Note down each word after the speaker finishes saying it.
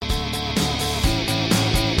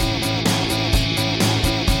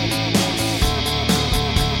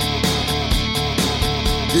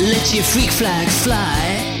Let your freak flag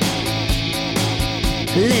fly.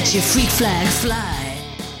 Let your freak flag fly.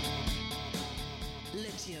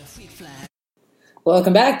 Let your freak flag.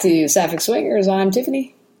 Welcome back to Sapphic Swingers. I'm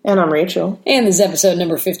Tiffany. And I'm Rachel. And this is episode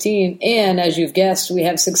number 15. And as you've guessed, we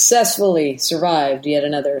have successfully survived yet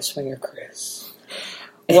another swinger cruise.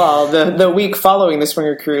 Well, the week following the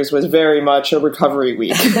swinger cruise was very much a recovery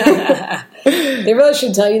week. They really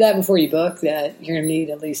should tell you that before you book, that you're going to need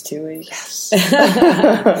at least 2 weeks.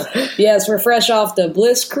 Yes. Yes, we're fresh off the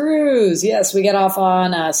Bliss cruise. Yes, we got off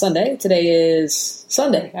on Sunday. Today is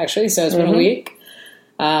Sunday, actually, so it's been a week.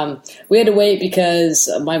 We had to wait because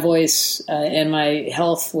my voice and my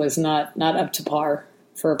health was not up to par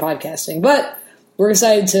for podcasting. But we're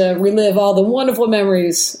excited to relive all the wonderful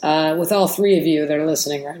memories with all three of you that are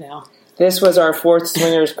listening right now. This was our fourth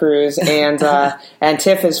swingers cruise, and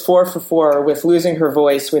Tiff is 4 for 4 with losing her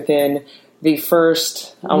voice within the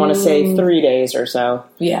first, I want to say, 3 days or so.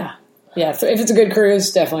 Yeah. If it's a good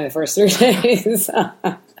cruise, definitely the first 3 days.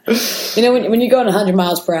 You know, when you're going 100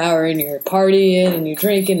 miles per hour and you're partying and you're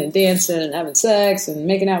drinking and dancing and having sex and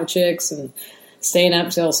making out with chicks and staying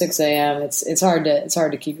up till 6 a.m., it's hard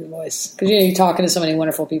to keep your voice because you're talking to so many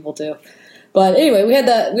wonderful people too. But anyway, we had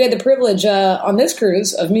the privilege on this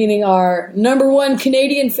cruise of meeting our number one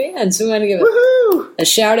Canadian fan. So we want to give a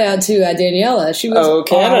shout out to Daniela. She was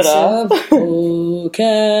Canada. awesome. Oh,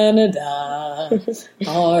 Canada,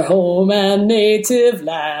 our home and native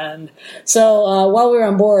land. So while we were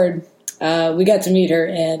on board, we got to meet her,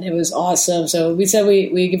 and it was awesome. So we said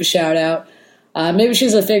we give a shout out. Maybe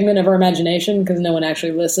she's a figment of our imagination because no one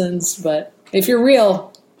actually listens. But if you're real,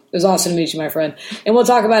 it was awesome to meet you, my friend. And we'll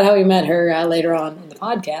talk about how we met her later on in the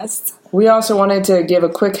podcast. We also wanted to give a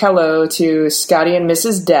quick hello to Scotty and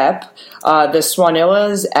Mrs. Depp, the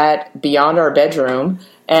Swanillas at Beyond Our Bedroom,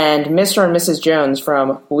 and Mr. and Mrs. Jones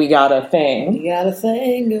from We Got a Thing. We got a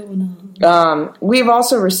thing going on. We've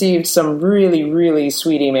also received some really, really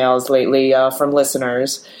sweet emails lately from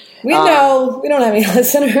listeners. We know we don't have any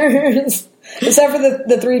listeners. Except for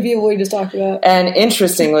the three people we just talked about. And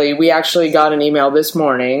interestingly, we actually got an email this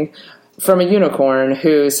morning from a unicorn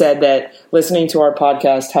who said that listening to our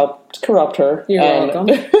podcast helped corrupt her. You're welcome.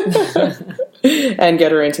 And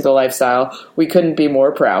get her into the lifestyle. We couldn't be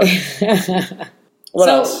more proud. What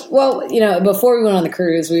else? Well, you know, before we went on the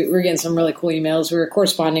cruise, we were getting some really cool emails. We were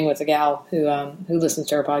corresponding with a gal who listens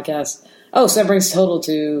to our podcast. Oh, so that brings the total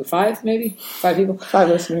to 5, maybe? 5 people? 5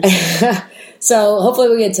 listeners. So hopefully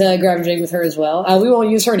we get to grab a drink with her as well. We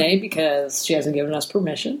won't use her name because she hasn't given us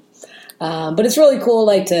permission. But it's really cool,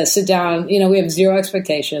 like, to sit down. You know, we have zero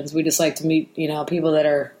expectations. We just like to meet, you know, people that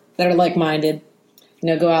are like-minded. You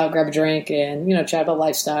know, go out, grab a drink, and, you know, chat about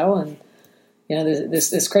lifestyle and, you know,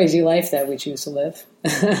 this crazy life that we choose to live.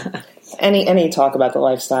 Any talk about the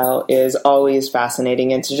lifestyle is always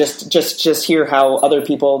fascinating, and to just hear how other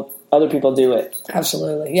people do it.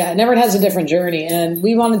 Absolutely. Yeah, everyone has a different journey. And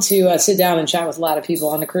we wanted to sit down and chat with a lot of people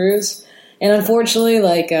on the cruise. And unfortunately,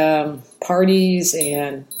 like, parties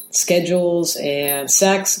and schedules and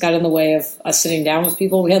sex got in the way of us sitting down with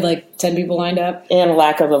people. We had like 10 people lined up. And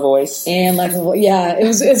lack of a voice. Yeah,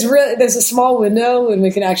 it's really, there's a small window when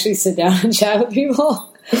we can actually sit down and chat with people.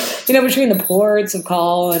 You know, between the ports of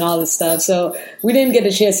call and all this stuff. So we didn't get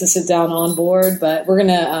a chance to sit down on board, but we're going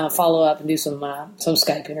to follow up and do some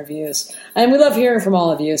Skype interviews. And we love hearing from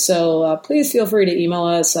all of you. So please feel free to email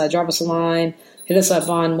us, drop us a line, hit us up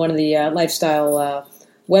on one of the lifestyle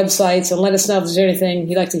websites, and let us know if there's anything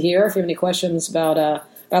you'd like to hear, if you have any questions about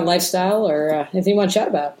lifestyle or anything you want to chat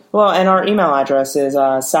about. Well, and our email address is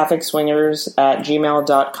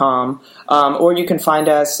sapphicswingers@gmail.com, or you can find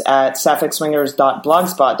us at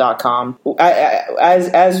sapphicswingers.blogspot.com.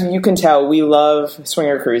 As you can tell, we love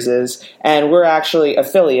swinger cruises, and we're actually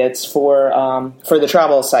affiliates for the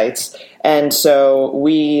travel sites. And so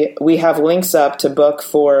we have links up to book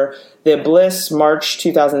for the Bliss March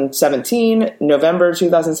 2017, November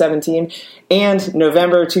 2017, and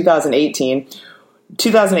November 2018.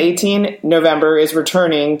 2018, November, is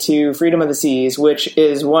returning to Freedom of the Seas, which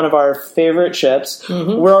is one of our favorite ships.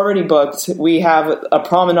 Mm-hmm. We're already booked. We have a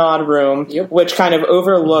promenade room, which kind of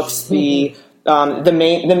overlooks the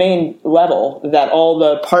main level that all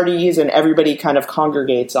the parties and everybody kind of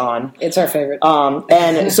congregates on. It's our favorite.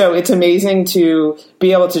 And so it's amazing to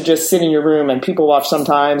be able to just sit in your room and people watch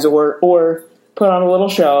sometimes, or put on a little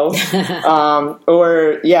show,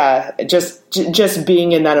 just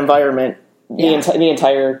being in that environment. The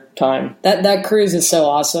entire time. That cruise is so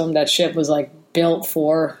awesome. That ship was like built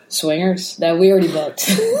for swingers that we already booked.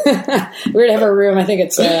 We already have a room. I think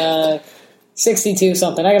it's 62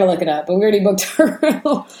 something. I got to look it up. But we already booked our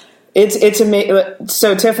room. It's amazing.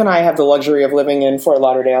 So Tiff and I have the luxury of living in Fort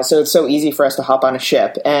Lauderdale, so it's so easy for us to hop on a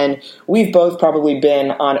ship. And we've both probably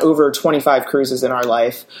been on over 25 cruises in our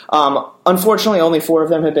life. Unfortunately, only 4 of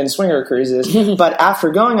them have been swinger cruises. But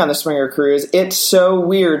after going on the swinger cruise, it's so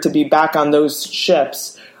weird to be back on those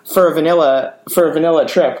ships for a vanilla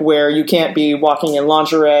trip where you can't be walking in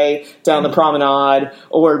lingerie down the promenade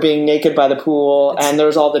or being naked by the pool, and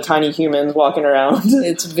there's all the tiny humans walking around.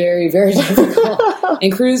 It's very, very difficult.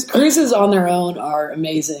 And cruises on their own are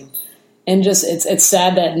amazing. And just it's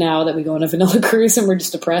sad that now that we go on a vanilla cruise and we're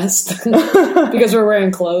just depressed because we're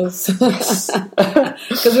wearing clothes. Because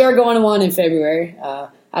we are going to one in February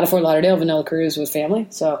out of Fort Lauderdale, vanilla cruise with family.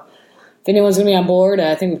 So if anyone's going to be on board,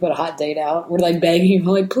 I think we put a hot date out. We're like begging,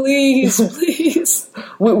 we're like, please, please.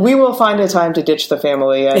 We will find a time to ditch the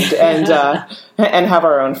family and have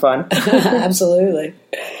our own fun. Absolutely.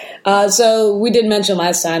 So we did mention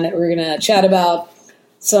last time that we were going to chat about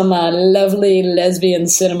some lovely lesbian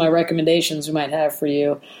cinema recommendations we might have for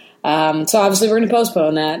you. So obviously we're going to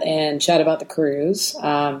postpone that and chat about the cruise.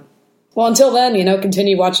 Well, until then,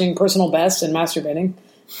 continue watching Personal Best and masturbating.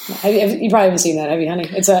 You probably haven't seen that, have you, honey?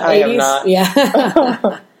 It's a 80s. I have not.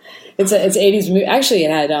 Yeah. It's 80s movie. Actually,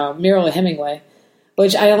 it had Muriel Hemingway,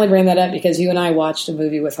 which I only bring that up because you and I watched a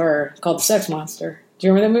movie with her called The Sex Monster. Do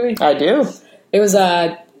you remember that movie? I do. It was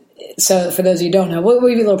so for those of you who don't know, we'll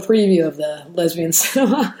give you a little preview of the lesbian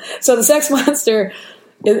cinema. So The Sex Monster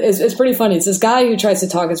is pretty funny. It's this guy who tries to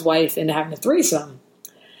talk his wife into having a threesome,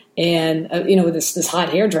 and with this hot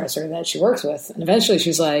hairdresser that she works with, and eventually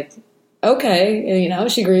she's like, okay,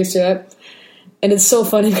 and, she agrees to it. And it's so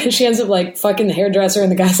funny because she ends up like fucking the hairdresser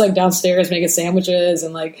and the guy's like downstairs making sandwiches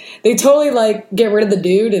and like they totally like get rid of the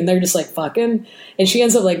dude and they're just like fucking. And she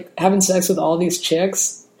ends up like having sex with all these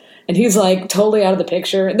chicks and he's like totally out of the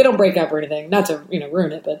picture. They don't break up or anything, not to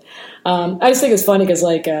ruin it, but I just think it's funny because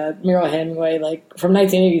like Muriel Hemingway, like from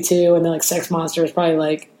 1982, and then like Sex Monster is probably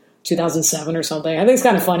like 2007 or something. I think it's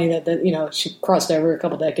kind of funny that she crossed over a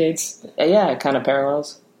couple decades. Yeah, it kind of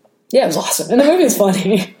parallels. Yeah, it was awesome. And the movie is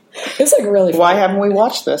funny. It's like really funny. Why haven't we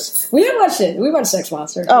watched this? We haven't watched it. We watched Sex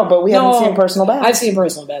Monster. Oh, but we haven't seen Personal Best. I've seen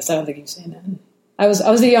Personal Best. I don't think you've seen it. I was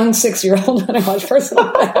a young 6-year-old when I watched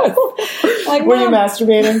Personal Best. Like, were you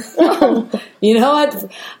masturbating? You know what?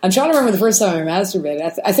 I'm trying to remember the first time I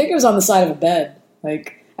masturbated. I think it was on the side of a bed.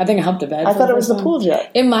 Like, I think I humped a bed. I thought it was the pool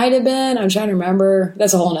jet. It might have been. I'm trying to remember.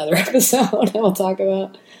 That's a whole other episode that we'll talk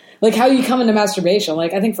about. Like, how you come into masturbation.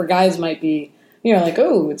 Like, I think for guys might be... like,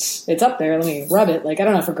 oh, it's up there. Let me rub it. Like, I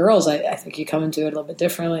don't know. For girls, I think you come into it a little bit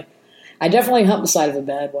differently. I definitely humped the side of the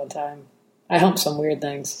bed one time. I humped some weird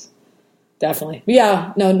things. Definitely. But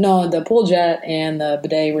yeah, no, the pool jet and the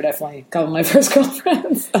bidet were definitely a couple of my first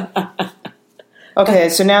girlfriends. Okay,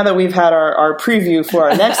 so now that we've had our preview for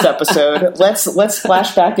our next episode, let's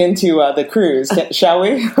flash back into the cruise, shall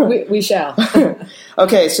we? We shall.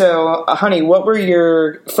 Okay, so, honey, what were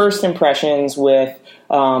your first impressions with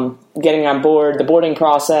getting on board, the boarding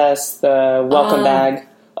process, the welcome bag,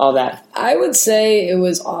 all that? I would say it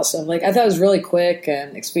was awesome. Like, I thought it was really quick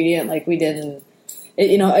and expedient, like we did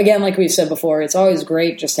again, like we've said before, it's always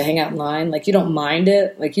great just to hang out in line. Like, you don't mind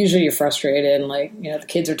it. Like, usually you're frustrated and, like, the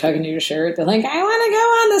kids are tugging at your shirt. They're like, I want to go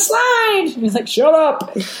on the slide. And you're like, shut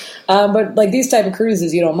up. But, like, these type of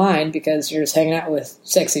cruises, you don't mind because you're just hanging out with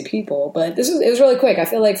sexy people. But it was really quick. I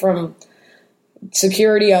feel like from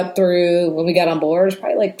security up through when we got on board, it was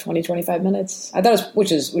probably like 20, 25 minutes. I thought it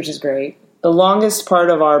was, which is great. The longest part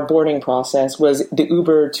of our boarding process was the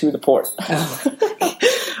Uber to the port. Oh.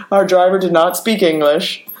 Our driver did not speak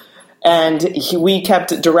English, and we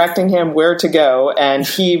kept directing him where to go, and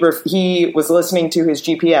he was listening to his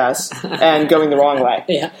GPS and going the wrong way.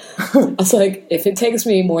 Yeah. I was like, if it takes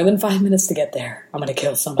me more than 5 minutes to get there, I'm going to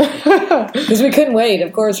kill somebody. Because we couldn't wait,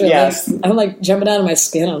 of course. Yes. I'm like jumping out of my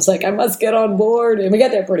skin. I was like, I must get on board. And we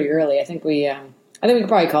got there pretty early. I think we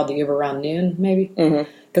probably called the Uber around noon, maybe.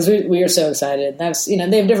 Mm-hmm. Because we were so excited. That's they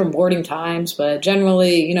have different boarding times, but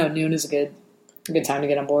generally, noon is a good time to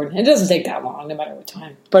get on board. And it doesn't take that long, no matter what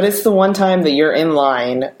time. But it's the one time that you're in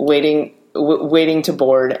line waiting to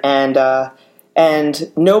board, and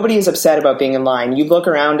nobody is upset about being in line. You look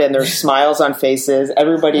around and there's smiles on faces.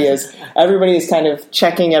 Everybody is kind of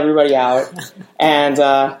checking everybody out, and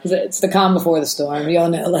it's the calm before the storm. You all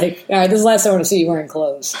know, like, all right, this is the last time I want to see you wearing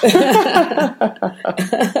clothes.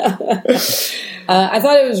 I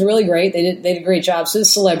thought it was really great. They did a great job. So this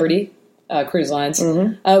is Celebrity Cruise Lines,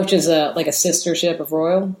 mm-hmm. Which is like a sister ship of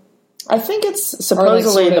Royal. I think it's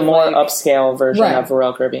supposedly the more upscale version of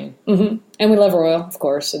Royal Caribbean. Mm-hmm. And we love Royal, of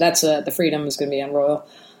course. So that's the Freedom is going to be on Royal.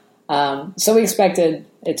 So we expected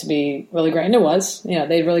it to be really great, and it was. They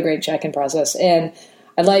had a really great check-in process. And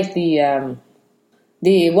I like the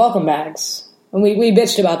welcome bags. And we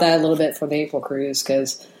bitched about that a little bit for the April cruise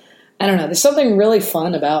because, I don't know, there's something really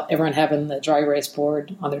fun about everyone having the dry erase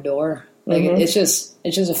board on their door. Like it's just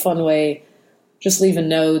a fun way, just leaving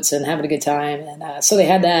notes and having a good time. And so they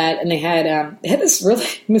had that, and they had this really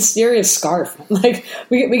mysterious scarf. Like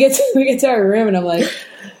we get to our room, and I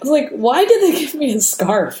was like, why did they give me a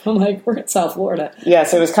scarf? I'm like, we're in South Florida.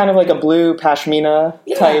 Yes, it was kind of like a blue pashmina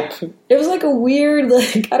type. It was like a weird,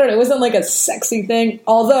 like, I don't know, it wasn't like a sexy thing.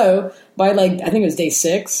 Although by I think it was day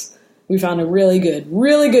 6, we found a really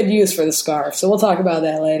good use for the scarf. So we'll talk about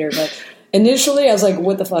that later. But initially, I was like,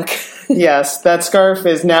 what the fuck? Yes, that scarf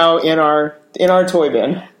is now in our toy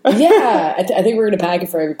bin. Yeah, I think we're going to pack it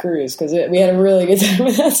for every cruise because we had a really good time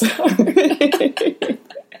with that scarf.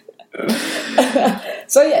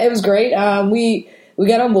 So yeah, it was great. We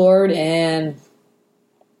got on board, and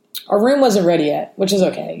our room wasn't ready yet, which is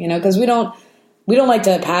okay, because we don't like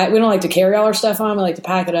to pack. We don't like to carry all our stuff on. We like to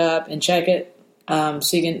pack it up and check it. So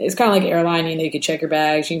you can. It's kind of like airlining. You can check your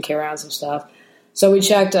bags. You can carry around some stuff. So we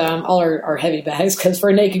checked all our heavy bags because for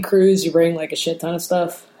a naked cruise, you bring like a shit ton of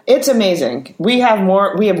stuff. It's amazing. We have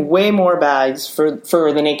way more bags for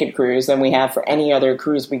the naked cruise than we have for any other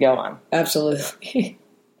cruise we go on. Absolutely.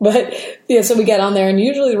 But yeah, so we got on there, and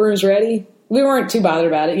usually the room's ready. We weren't too bothered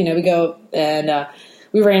about it. We go and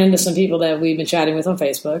we ran into some people that we've been chatting with on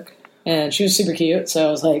Facebook, and she was super cute. So I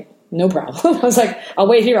was like, no problem. I was like, I'll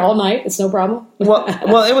wait here all night. It's no problem. Well,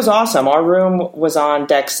 it was awesome. Our room was on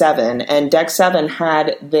deck 7, and deck 7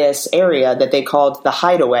 had this area that they called the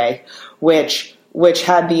Hideaway, which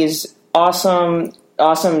had these awesome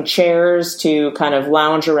chairs to kind of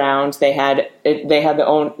lounge around. They had their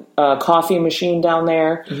own coffee machine down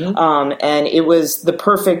there, and it was the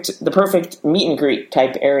perfect meet and greet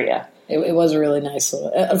type area. It was a really nice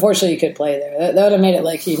little. Unfortunately, you couldn't play there. That would have made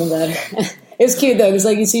it even better. It was cute though, because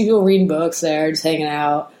you see people reading books there, just hanging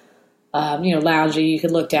out. Lounging. You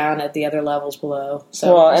could look down at the other levels below.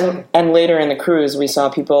 So, and later in the cruise, we saw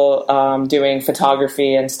people doing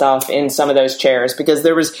photography and stuff in some of those chairs because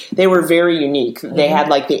they were very unique. They had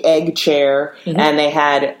like the egg chair, and they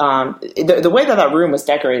had the way that room was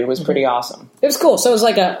decorated was pretty awesome. It was cool. So it was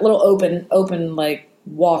like a little open like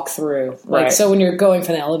walk through. Right. So when you're going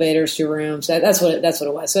from the elevators to your rooms, that's what it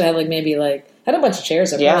was. So it had had a bunch of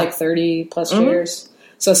chairs. Like 30 plus chairs.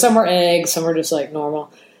 So some were eggs, some were just like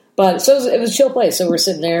normal. But so it was a chill place. So we're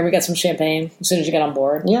sitting there. We got some champagne as soon as you got on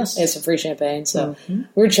board. Yes, they had some free champagne. So we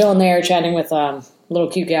were chilling there, chatting with a little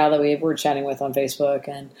cute gal that we were chatting with on Facebook,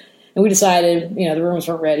 and we decided, the rooms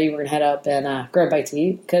weren't ready. We're gonna head up and grab a bite to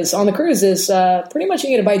eat because on the cruises, pretty much you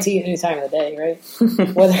can get a bite to eat any time of the day, right?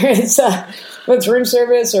 whether it's room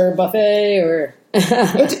service or buffet or.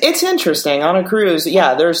 It's interesting on a cruise.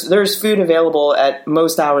 Yeah, there's food available at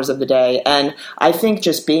most hours of the day, and I think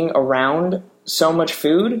just being around so much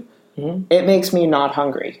food, it makes me not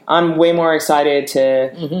hungry. I'm way more excited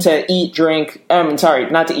to eat, drink. Sorry,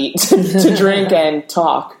 not to eat, to drink and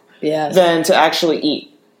talk than to actually eat.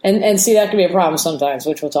 And see, that can be a problem sometimes,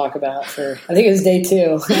 which we'll talk about I think it was day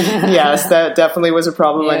 2. Yes, that definitely was a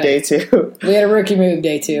problem on day 2. We had a rookie move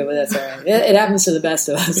day 2, but that's all right. It happens to the best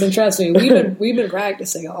of us. And trust me, we've been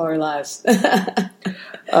practicing all our lives.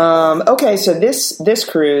 Okay, so this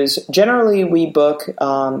cruise, generally we book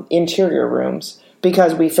interior rooms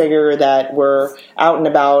because we figure that we're out and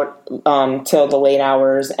about till the late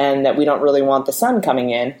hours and that we don't really want the sun coming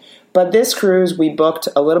in. But this cruise, we booked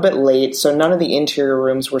a little bit late, so none of the interior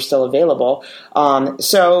rooms were still available.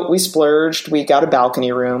 So we splurged. We got a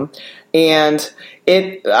balcony room. And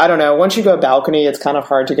I don't know, once you go balcony, it's kind of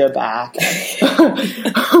hard to go back.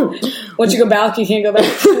 Once you go balcony, you can't go back.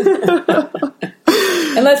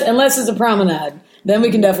 Unless it's a promenade. Then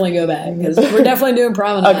we can definitely go back because we're definitely doing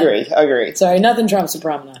promenade. Agree. Sorry, nothing trumps a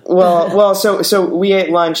promenade. Well, so we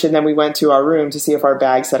ate lunch and then we went to our room to see if our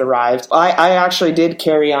bags had arrived. I actually did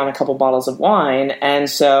carry on a couple bottles of wine, and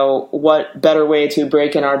so what better way to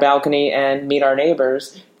break in our balcony and meet our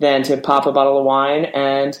neighbors than to pop a bottle of wine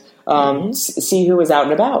and see who was out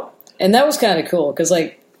and about. And that was kind of cool because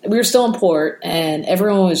we were still in port and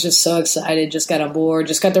everyone was just so excited, just got on board,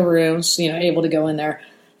 just got the rooms, able to go in there.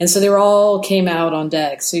 And so they all came out on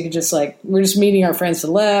deck. So you could just we're just meeting our friends to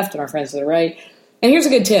the left and our friends to the right. And here's a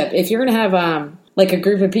good tip. If you're going to have a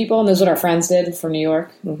group of people, and this is what our friends did from New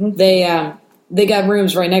York, they got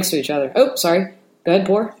rooms right next to each other. Oh, sorry. Go ahead,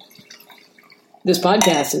 pour. This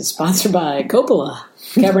podcast is sponsored by Coppola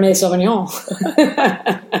Cabernet Sauvignon.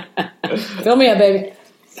 Fill me up, baby.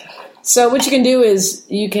 So what you can do is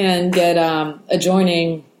you can get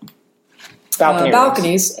adjoining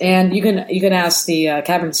balconies, and you can ask the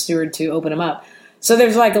cabin steward to open them up. So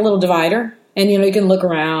there's a little divider, And, you can look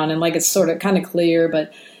around and, like, it's sort of kind of clear.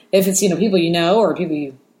 But if it's, people you know or people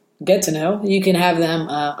you get to know, you can have them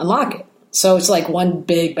unlock it. So it's like one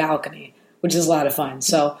big balcony, which is a lot of fun.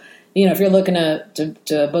 So, if you're looking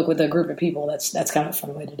to book with a group of people, that's kind of a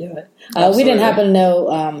fun way to do it. We didn't happen to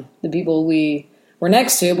know the people we were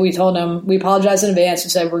next to, but we told them, we apologized in advance. We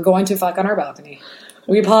said, we're going to fuck on our balcony.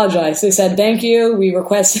 We apologized. They said, thank you. We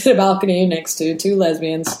requested a balcony next to 2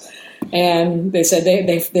 lesbians. And they said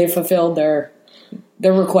they fulfilled their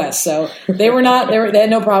request. So they had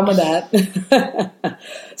no problem with that.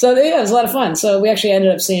 So it was a lot of fun. So we actually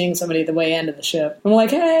ended up seeing somebody at the way end of the ship. I'm like,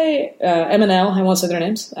 hey, M and L, I won't say their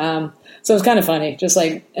names. So it was kind of funny. Just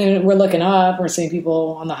like, and we're looking up, we're seeing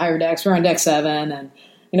people on the higher decks. We're on deck 7 and,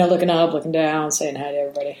 looking up, looking down, saying hi to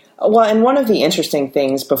everybody. Well, and one of the interesting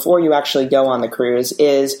things before you actually go on the cruise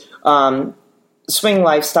is Swing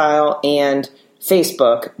Lifestyle and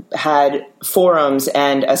Facebook had forums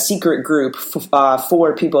and a secret group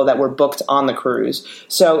for people that were booked on the cruise.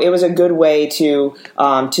 So it was a good way to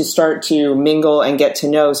start to mingle and get to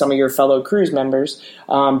know some of your fellow cruise members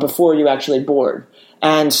before you actually board.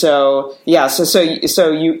 And so, yeah, so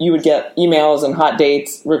you would get emails and hot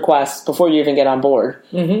dates requests before you even get on board.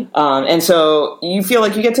 Mm-hmm. And so you feel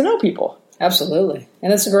like you get to know people. Absolutely.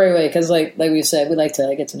 And that's a great way because, like we said, we like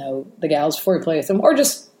to get to know the gals before we play with them, or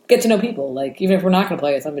just get to know people. Like, even if we're not going to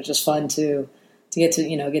play with them, it's just fun to get to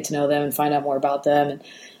know them and find out more about them.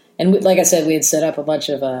 And we, like I said, we had set up a bunch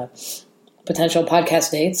of potential podcast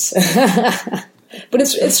dates. But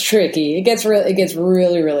it's tricky. It gets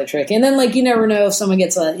really, really tricky. And then, like, you never know if someone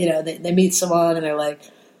gets they meet someone and they're like,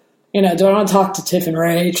 do I want to talk to Tiff and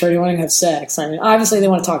Rach, or do you want to have sex? I mean, obviously they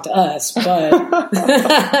want to talk to us,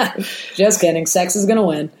 but just kidding. Sex is going to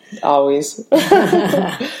win. Always.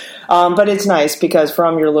 But it's nice because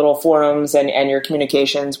from your little forums and your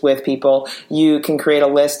communications with people, you can create a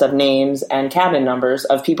list of names and cabin numbers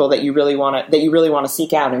of people that you really want to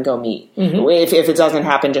seek out and go meet. Mm-hmm. If it doesn't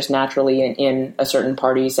happen just naturally in a certain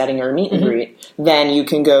party setting or meet and greet, then you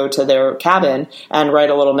can go to their cabin and write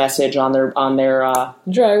a little message on their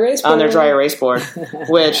dry erase board,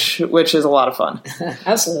 which is a lot of fun.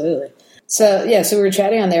 Absolutely. So we were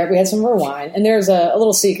chatting on there. We had some more wine. And there's a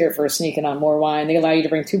little secret for sneaking on more wine. They allow you to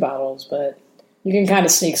bring 2 bottles, but you can kind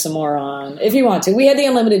of sneak some more on if you want to. We had the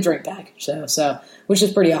unlimited drink package, so which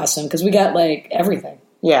is pretty awesome because we got, like, everything.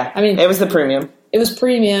 Yeah, I mean, it was the premium. It was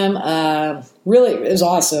premium. Really, it was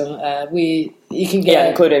awesome. You can get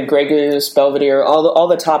included Grey Goose, Belvedere, all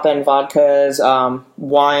the top end vodkas,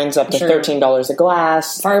 wines up to $13 a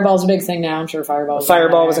glass. Fireball's a big thing now. I'm sure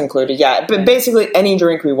Fireball was included. Yeah, but basically any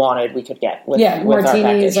drink we wanted, we could get. With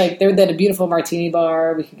martinis. Like they had a beautiful martini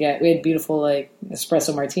bar. We had beautiful like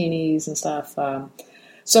espresso martinis and stuff.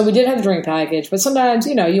 So we did have a drink package, but sometimes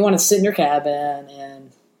you want to sit in your cabin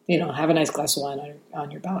and have a nice glass of wine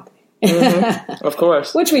on your balcony. Mm-hmm. Of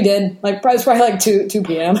course. Which we did. Like, it's probably like 2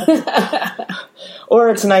 p.m. Or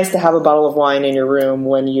it's nice to have a bottle of wine in your room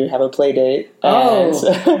when you have a play date. Oh,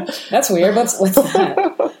 that's weird. What's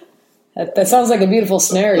that? That sounds like a beautiful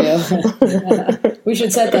scenario. We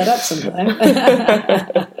should set that up sometime.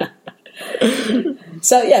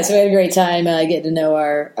 So we had a great time getting to know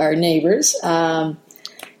our neighbors. And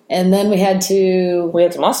then we had to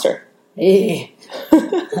muster. Hey,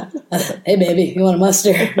 baby, you want a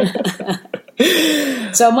muster?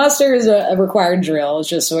 So muster is a required drill. It's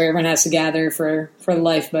just where everyone has to gather for the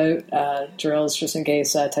lifeboat drills, just in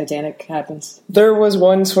case Titanic happens. There was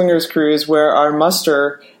one swingers cruise where our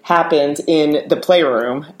muster happened in the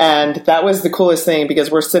playroom, and that was the coolest thing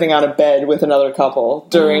because we're sitting on a bed with another couple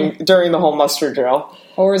during the whole muster drill.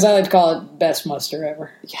 Or as I like to call it, best muster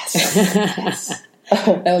ever. Yes.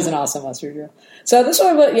 That was an awesome muster drill. So this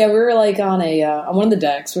one, we were like on one of the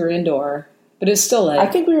decks. We were indoor, but it's still like... I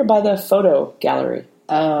think we were by the photo gallery.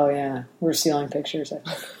 Oh, yeah. We were stealing pictures, I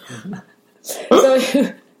think. So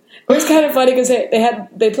it was kind of funny because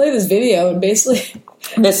they play this video and basically...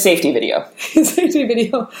 This safety video.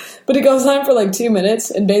 But it goes on for like 2 minutes,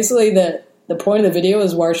 and basically the point of the video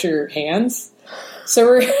is wash your hands.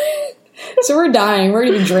 So we're dying. We're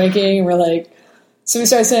even drinking, and we're like... So we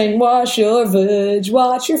started saying, wash your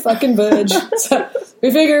fucking veg. So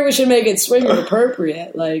we figured we should make it swinger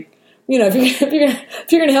appropriate. Like,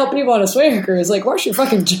 if you're gonna help people on a swinger cruise, like, wash your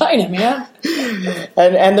fucking vagina, man.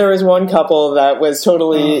 And there was one couple that was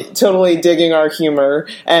totally digging our humor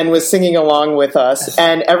and was singing along with us.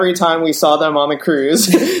 And every time we saw them on the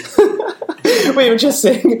cruise, we would just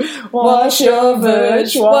sing, wash your veg,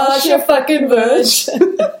 wash your fucking veg.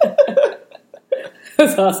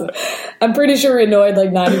 That's awesome. I'm pretty sure we annoyed like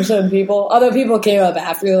 90% of people. Although people came up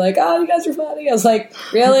after, like, "Oh, you guys are funny." I was like,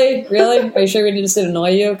 "Really, really? Are you sure we just didn't annoy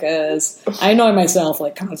you?" Because I annoy myself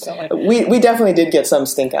like constantly. We definitely did get some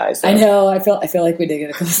stink eyes, though. I know. I feel like we did get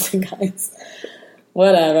a couple stink eyes.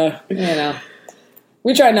 Whatever,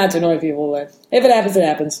 We try not to annoy people, but if it happens, it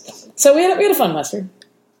happens. So we had a fun Western.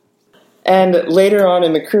 And later on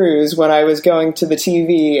in the cruise, when I was going to the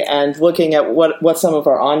TV and looking at what some of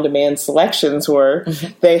our on-demand selections were,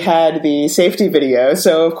 they had the safety video.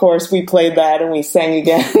 So, of course, we played that and we sang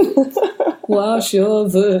again. Wash your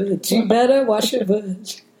veg. You better wash your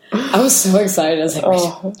veg. I was so excited. I was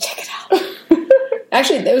like, check it out.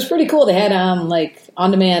 Actually, it was pretty cool. They had like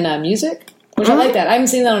on-demand music, which I like that. I haven't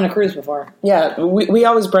seen that on a cruise before. Yeah, we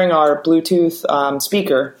always bring our Bluetooth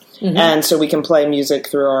speaker. And so we can play music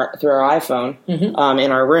through our iPhone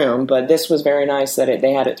in our room. But this was very nice that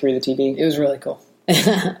they had it through the TV. It was really cool.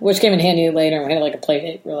 Which came in handy later. We had like a play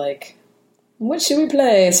date. We're like, what should we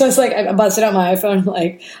play? So it's like, I busted out my iPhone.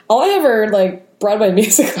 Like, all I ever like Broadway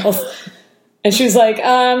musicals. And she was like,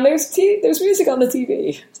 there's music on the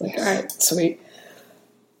TV. It's like, all right, sweet.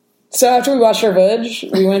 So after we watched our veg,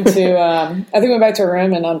 we went to, I think we went back to our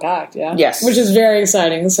room and unpacked, yeah? Yes. Which is very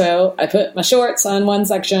exciting. So I put my shorts on one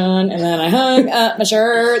section, and then I hung up my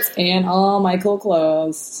shirts and all my cool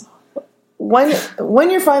clothes. When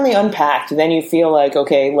you're finally unpacked, then you feel like,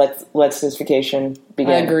 okay, let's this vacation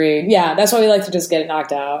begin. I agree. Yeah, that's why we like to just get it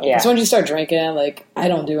knocked out. Yeah. Because once you start drinking, like, I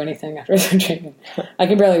don't do anything after I start drinking. I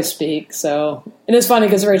can barely speak, so. And it's funny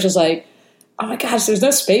because Rachel's like, oh my gosh, there's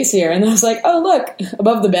no space here. And then I was like, oh, look,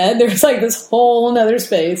 above the bed, there's like this whole other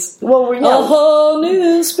space. Well, a whole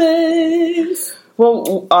new space.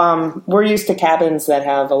 Well, we're used to cabins that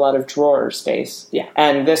have a lot of drawer space. Yeah.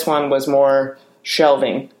 And this one was more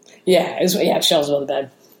shelving. Yeah, it shelves above the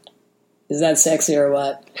bed. Is that sexy or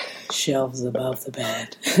what? Shelves above the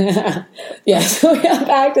bed. Yeah, so we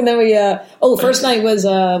unpacked and then we, first night was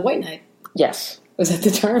white night. Yes. Was that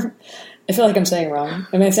the term? I feel like I'm saying it wrong.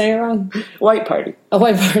 Am I saying it wrong? White party. A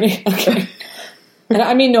white party. Okay. And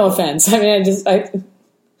I mean, no offense. I mean, I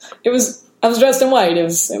was dressed in white. It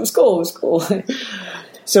was cool. It was cool.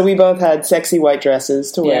 So we both had sexy white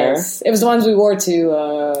dresses to wear. Yes. It was the ones we wore to,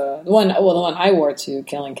 the one I wore to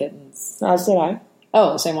Killing Kittens. As did I.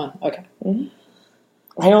 Oh, the same one. Okay. Mm-hmm.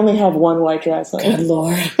 I only have one white dress. Good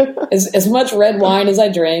Lord. As much red wine as I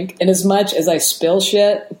drink, and as much as I spill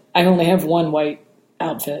shit, I only have one white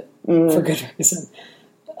outfit. For good reason.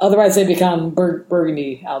 Otherwise, they become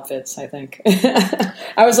burgundy outfits, I think.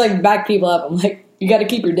 I was like, back people up. I'm like, you got to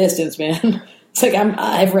keep your distance, man. It's like,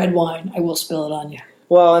 I have red wine. I will spill it on you.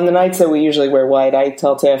 Well, in the nights that we usually wear white, I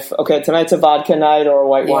tell Tiff, okay, tonight's a vodka night or a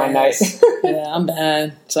white wine night. Yeah, I'm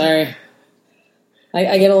bad. Sorry.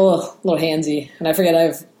 I get a little handsy, and I forget I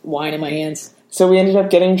have wine in my hands. So we ended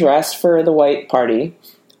up getting dressed for the white party.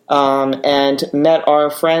 And met our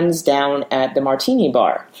friends down at the Martini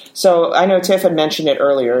Bar. So I know Tiff had mentioned it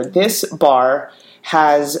earlier. This bar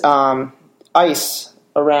has ice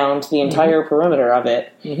around the entire perimeter of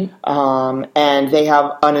it, and they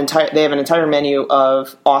have an entire menu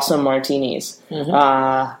of awesome martinis.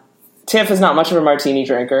 Tiff is not much of a martini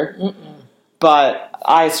drinker, but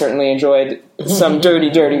I certainly enjoyed some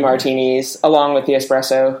dirty martinis along with the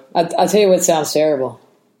espresso. I'll tell you what sounds terrible.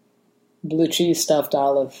 Blue cheese stuffed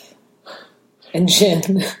olive and gin.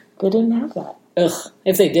 They didn't have that. Ugh.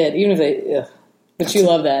 If they did, even if they, ugh. But you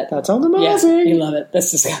love that. That's on the amazing. Yeah, you love it.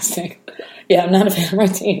 That's disgusting. Yeah, I'm not a fan of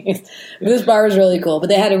martinis. But this bar was really cool. But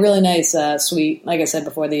they had a really nice sweet, like I said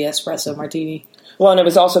before, the espresso martini. Well, and it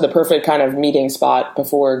was also the perfect kind of meeting spot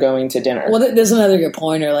before going to dinner. Well, there's another good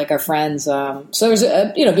pointer. Like our friends, so there's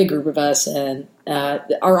a big group of us, and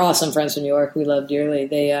our awesome friends from New York we love dearly.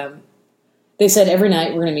 They said every night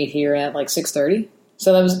we're going to meet here at like 6:30.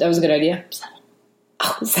 So that was a good idea. 7.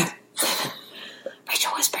 Oh, 7.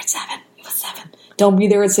 Rachel whispered 7. It was 7. Don't be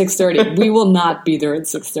there at 6:30. We will not be there at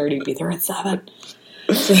 6:30. Be there at 7.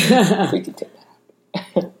 We can take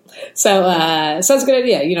that. So it's a good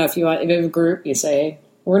idea. If you have a group, you say, hey,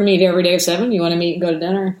 we're going to meet every day at 7. You want to meet and go to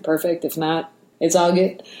dinner? Perfect. If not, it's all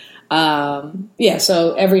good.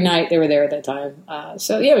 So every night they were there at that time.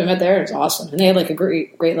 We met there. It was awesome. And they had like a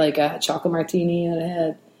great like chocolate martini that I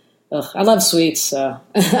had. Ugh, I love sweets, so.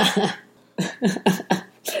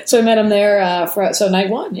 So we met him there so night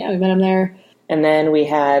 1. Yeah, we met him there. And then we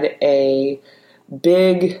had a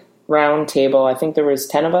big round table. I think there was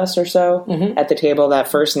 10 of us or so at the table that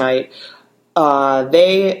first night.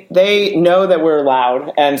 They know that we're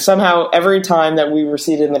loud, and somehow every time that we were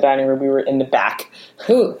seated in the dining room, we were in the back.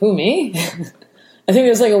 Who me? I think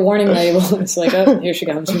there's like a warning label. It's like, oh, here she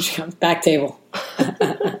comes, back table.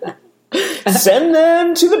 Send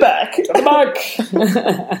them to the back. To the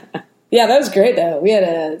back. Yeah, that was great though. We had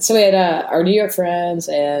our New York friends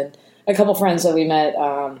and a couple friends that we met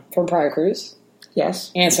from prior cruise.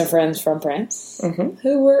 Yes. And some friends from France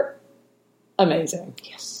who were amazing.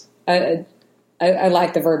 Yes. I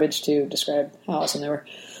like the verbiage to describe how awesome they were.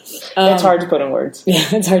 It's hard to put in words. Yeah,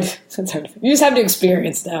 it's hard. You just have to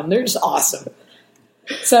experience them. They're just awesome.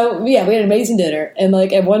 So yeah, we had an amazing dinner, and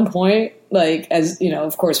like at one point, like as you know,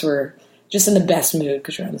 of course we're just in the best mood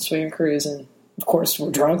because we're on the swinger cruise, and of course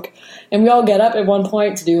we're drunk, and we all get up at one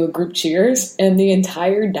point to do a group cheers, and the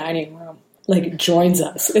entire dining room like joins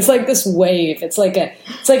us. It's like this wave. It's like at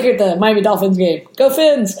the Miami Dolphins game. Go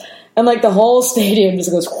Fins! And like the whole stadium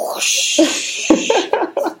just goes whoosh.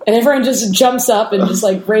 And everyone just jumps up and just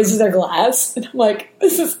like raises their glass. And I'm like,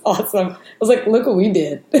 this is awesome. I was like, look what we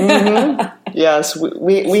did. Yes,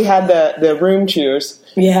 we had the room cheers.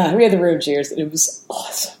 Yeah, we had the room cheers. And it was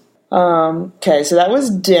awesome. Okay, so that was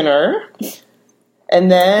dinner. And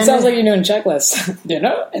then... Sounds like you're doing checklists.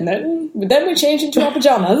 Dinner, and then we change into our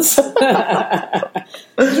pajamas.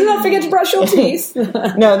 Do not forget to brush your teeth.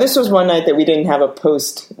 No, this was one night that we didn't have a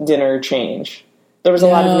post-dinner change. There was a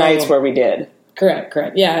lot of nights where we did. Correct.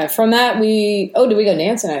 Yeah, from that did we go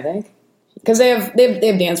dancing, I think? Because they have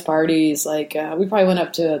dance parties. Like, we probably went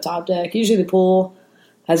up to Top Deck. Usually the pool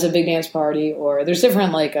has a big dance party, or there's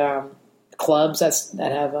different, like, clubs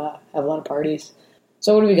that have a lot of parties.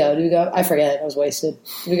 So where do we go? I forget. I was wasted.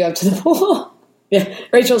 Did we go up to the pool? Yeah.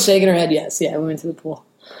 Rachel's shaking her head. Yes. Yeah, we went to the pool.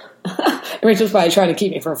 And Rachel's probably trying to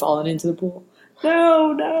keep me from falling into the pool.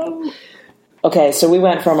 No. Okay, so we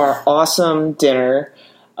went from our awesome dinner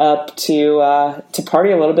up to party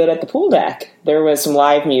a little bit at the pool deck. There was some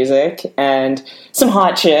live music and some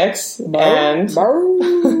hot chicks and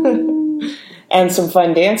and some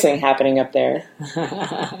fun dancing happening up there.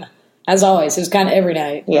 As always, it was kind of every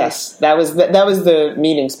night. Yes, that was the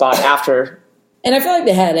meeting spot after. And I feel like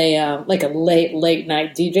they had a late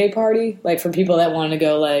night DJ party, like for people that wanted to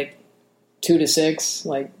go like 2 to 6,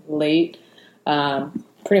 like late.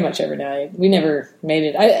 Pretty much every night. We never made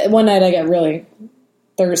it. One night I got really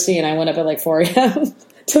thirsty and I went up at like 4 a.m.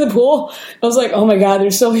 to the pool. I was like, oh my God,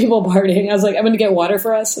 there's still people partying. I was like, I'm going to get water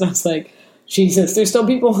for us. And I was like, Jesus, there's still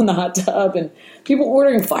people in the hot tub and people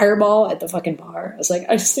ordering Fireball at the fucking bar. I was like,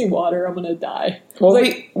 I just need water. I'm going to die. Well,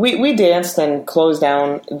 we danced and closed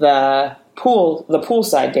down the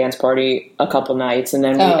poolside dance party a couple nights, and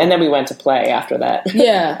then we went to play after that.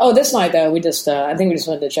 Yeah. Oh, this night though, we just I think we just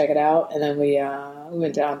went to check it out, and then we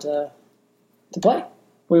went down to play.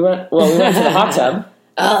 We went to the hot tub.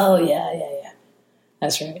 Oh yeah.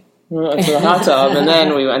 That's right. We went to the hot tub, and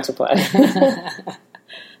then we went to play.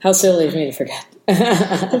 How silly of me to forget.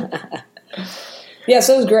 Yeah,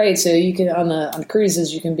 so it was great. So you can on the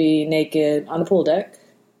cruises, you can be naked on the pool deck,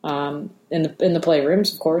 in the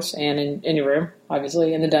playrooms, of course, and in your room,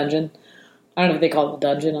 obviously, in the dungeon. I don't know if they call it the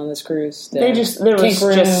dungeon on this cruise. There was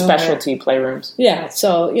just specialty playrooms. Yeah,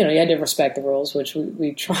 so you had to respect the rules, which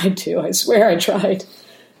we tried to. I swear I tried.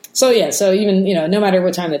 So yeah, so even no matter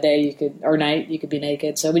what time of the day night you could be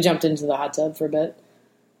naked. So we jumped into the hot tub for a bit.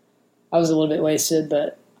 I was a little bit wasted,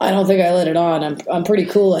 but I don't think I let it on. I'm pretty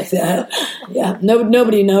cool like that. Yeah,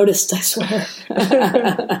 nobody noticed, I swear.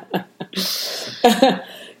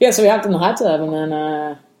 Yeah, so we hopped in the hot tub and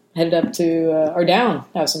then headed up to or down,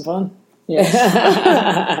 have some fun. Yes.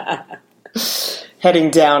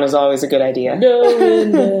 Heading down is always a good idea.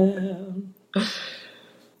 Going down.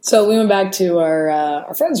 So we went back to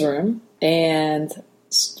our friend's room and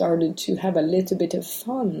started to have a little bit of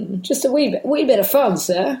fun. Just a wee bit of fun,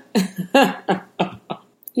 sir.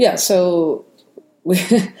 Yeah, so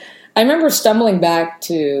I remember stumbling back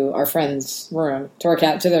to our friend's room,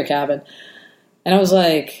 to their cabin, and I was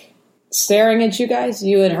like staring at you guys.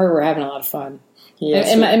 You and her were having a lot of fun. Yes.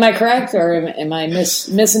 Am I correct, or am I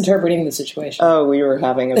misinterpreting the situation? Oh, we were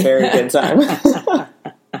having a very good time.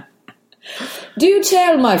 Do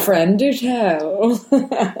tell, my friend. Do tell.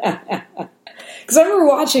 Because I remember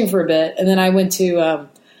watching for a bit, and then I went to.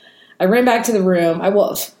 I ran back to the room.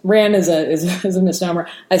 Ran is a misnomer.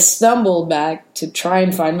 I stumbled back to try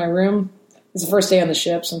and find my room. It's the first day on the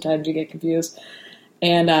ship. Sometimes you get confused.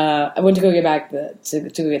 And I went to go get back to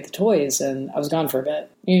go get the toys, and I was gone for a bit.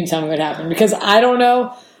 You need to tell me what happened because I don't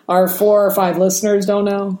know. Our 4 or 5 listeners don't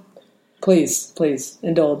know. Please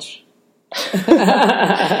indulge.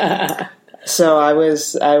 So I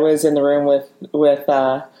was in the room with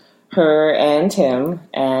her and Tim,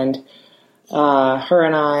 and her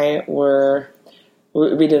and I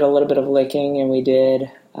we did a little bit of licking, and we did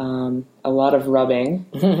a lot of rubbing,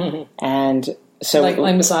 and So like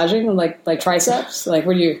massaging, like triceps. Like,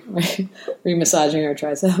 were you massaging her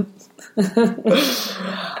triceps?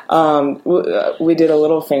 We did a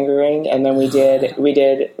little fingering, and then we did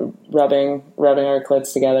rubbing our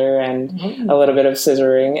clits together, and a little bit of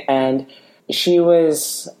scissoring. And she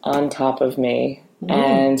was on top of me.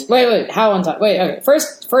 And wait, how on top? Wait, okay.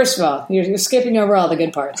 First of all, you're skipping over all the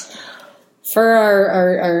good parts. For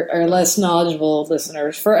our less knowledgeable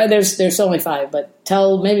listeners, there's only 5, but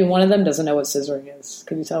tell maybe one of them doesn't know what scissoring is.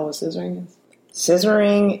 Can you tell what scissoring is?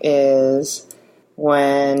 Scissoring is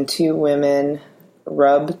when 2 women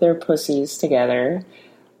rub their pussies together.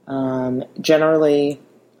 Generally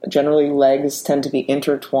legs tend to be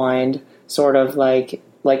intertwined, sort of like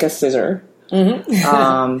a scissor.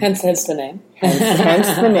 Mm-hmm. Hence the name.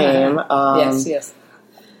 Hence the name. Yes.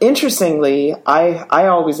 Interestingly, I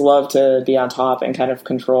always love to be on top and kind of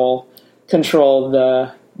control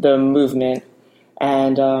the movement,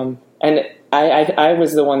 and I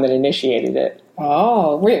was the one that initiated it.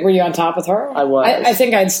 Oh, were you on top with her? I was. I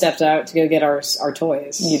think I'd stepped out to go get our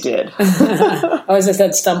toys. You did. As I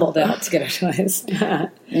said, stumbled out to get our toys.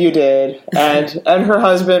 You did, and her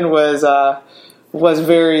husband was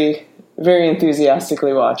very, very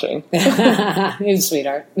enthusiastically watching. He's a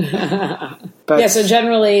sweetheart. But, yeah, so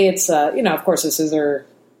generally it's, of course, a scissor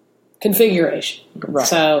configuration. Right.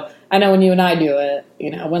 So I know when you and I do it,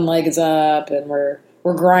 one leg is up and we're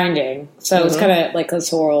grinding. So it's kind of like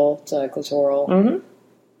clitoral to clitoral,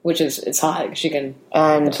 which is it's hot because you can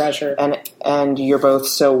the pressure. And you're both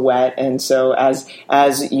so wet, and so as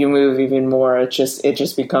you move even more, it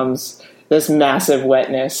just becomes this massive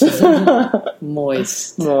wetness.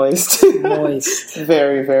 Moist. Very,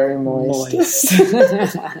 very moist.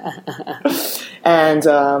 And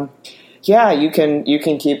you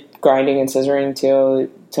can keep grinding and scissoring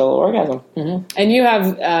till orgasm. Mm-hmm. And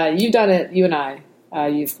you've done it. You and I,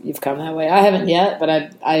 you've come that way. I haven't yet, but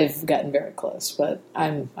I've gotten very close. But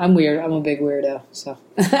I'm weird. I'm a big weirdo. So,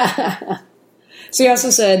 so you also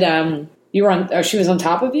said you were on, or she was on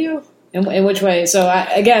top of you. In which way? So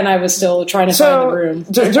I was still trying to find the room.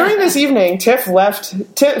 During this evening, Tiff left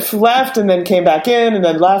and then came back in and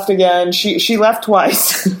then left again. She left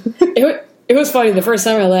twice. It was funny. The first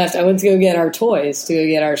time I left, I went to go get our toys, to go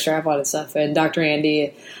get our strap-on and stuff, and Dr.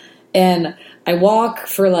 Andy. And I walk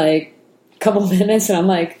for like a couple minutes, and I'm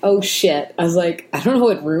like, oh shit. I was like, I don't know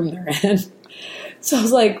what room they're in. So I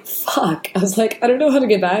was like, fuck. I was like, I don't know how to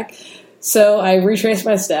get back. So I retraced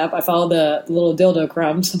my step. I followed the little dildo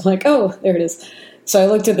crumbs. I'm like, oh, there it is. So I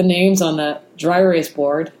looked at the names on the dry erase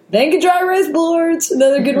board. Thank you, dry erase boards.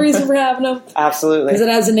 Another good reason for having them. Absolutely. Because it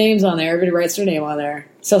has the names on there. Everybody writes their name on there.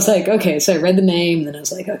 So I was like, okay. So I read the name. Then I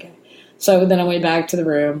was like, okay. So then I went back to the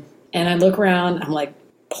room. And I look around. I'm like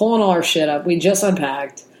pulling all our shit up. We just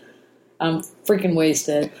unpacked. I'm freaking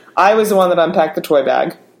wasted. I was the one that unpacked the toy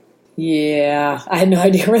bag. Yeah, I had no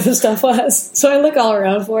idea where the stuff was. So I look all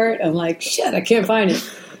around for it. I'm like, shit, I can't find it.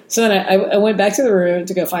 So then I went back to the room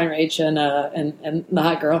to go find Rach and the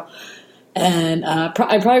hot girl. And I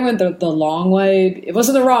probably went the long way. It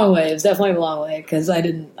wasn't the wrong way. It was definitely the long way because I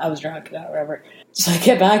was drunk or whatever. So I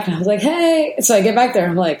get back and I was like, hey. So I get back there.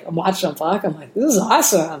 I'm watching them fuck. I'm like, this is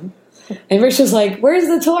awesome. And Rich was like, where's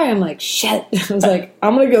the toy? I'm like, shit. I was like,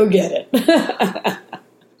 I'm going to go get it.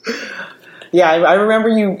 Yeah, I remember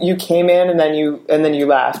you came in and then you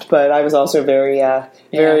left, but I was also very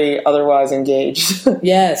otherwise engaged.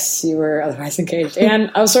 Yes, you were otherwise engaged,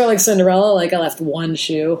 and I was sort of like Cinderella. Like I left one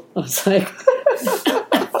shoe. I was like,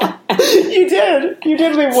 you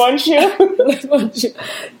did leave one shoe.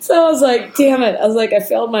 So I was like, damn it! I was like, I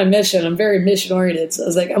failed my mission. I'm very mission oriented. So I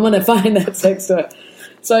was like, I'm gonna find that sex toy.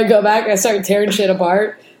 So I go back. I start tearing shit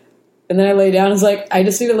apart. And then I lay down. I was like, I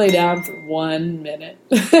just need to lay down for 1 minute.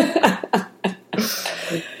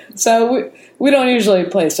 So we don't usually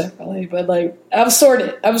play separately, but like I was sort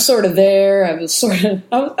of there. I was sort of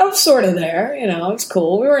there. It's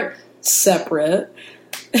cool. We weren't separate.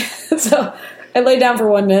 So I lay down for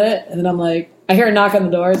 1 minute, and then I'm like, I hear a knock on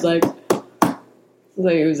the door. It's like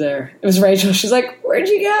who's there? It was Rachel. She's like, where'd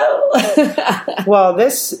you go? Well,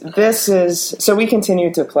 this is so we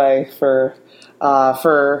continued to play for a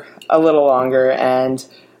little longer, and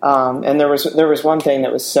there was one thing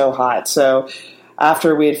that was so hot. So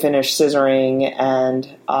after we had finished scissoring, and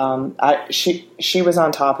she was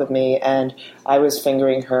on top of me, and I was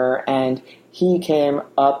fingering her, and he came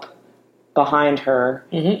up behind her,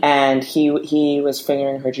 and he was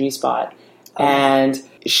fingering her G-spot, and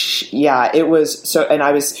it was so, and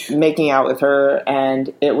I was making out with her,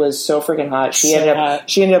 and it was so freaking hot. She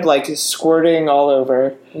ended up like squirting all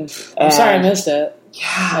over. I'm sorry I missed it.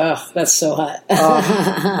 Oh, that's so hot.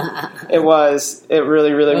 It was. It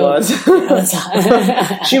really, really was. That's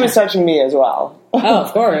hot. She was touching me as well. Oh,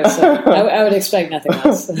 of course. I would expect nothing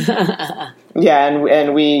else. Yeah,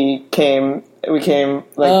 and we came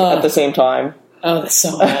like at the same time. Oh, that's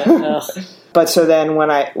so hot. Ugh. But so then when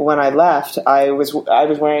I left, I was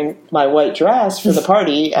wearing my white dress for the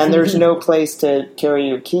party, and there's no place to carry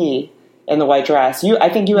your key in the white dress. I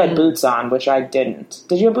think you had boots on, which I didn't.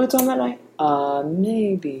 Did you have boots on that night?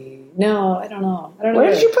 Maybe. No, I don't know.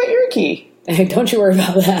 Where did you put your key? Don't you worry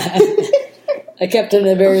about that. I kept it in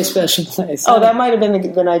a very special place. Oh, that might have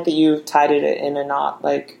been the night that you tied it in a knot.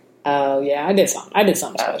 Like, oh yeah, I did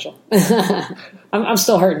something special. I'm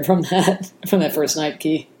still hurting from that first night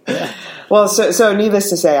key. Yeah. Well, so needless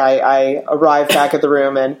to say, I arrived back at the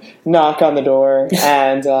room and knock on the door,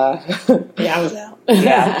 and yeah, I was out.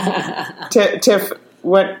 Yeah, Tiff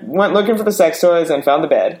went looking for the sex toys and found the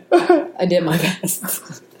bed. I did my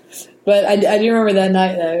best. But I do remember that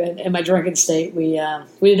night, in my drunken state, we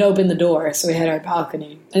didn't open the door, so we had our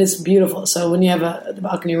balcony, and it's beautiful. So when you have the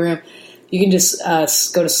balcony room, you can just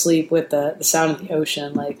go to sleep with the sound of the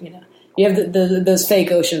ocean. Like, you have those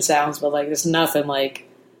fake ocean sounds, but like there's nothing like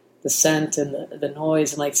the scent and the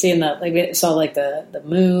noise, and like seeing we saw like the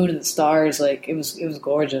moon and the stars. Like it was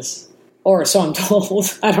gorgeous, or so I'm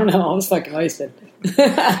told. I don't know. I was fucking wasted.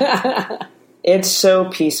 It's so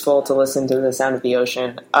peaceful to listen to the sound of the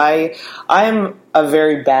ocean. I'm a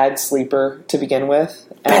very bad sleeper to begin with.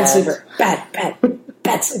 Bad sleeper.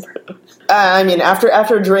 Bad sleeper. I mean,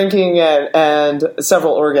 after drinking and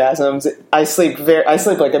several orgasms, I sleep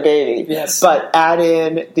like a baby. Yes. But add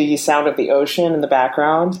in the sound of the ocean in the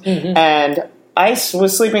background, and I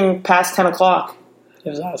was sleeping past 10 o'clock. It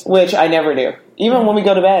was awesome. Which I never do, even when we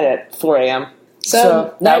go to bed at 4 a.m.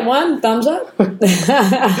 So night one, thumbs up? 2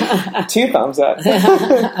 thumbs up.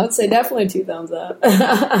 I would say definitely 2 thumbs up.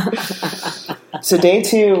 So day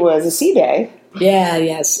 2 was a sea day. Yeah,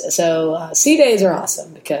 yes. So sea days are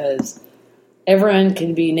awesome because everyone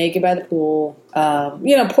can be naked by the pool.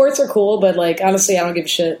 Ports are cool, but like honestly, I don't give a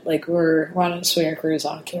shit. Like we're on a swinger cruise,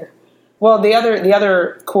 I don't care. Well, the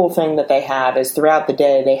other cool thing that they have is throughout the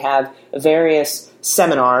day they have various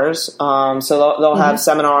seminars. So they'll have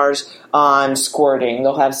seminars on squirting.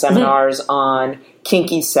 They'll have seminars on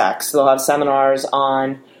kinky sex. They'll have seminars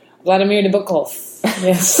on Vladimir Nabokov.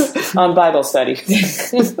 Yes. On Bible study.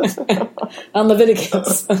 On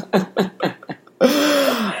Leviticus.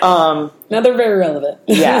 Now they're very relevant.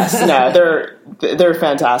 Yes, no, they're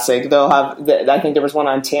fantastic. They'll have. I think there was one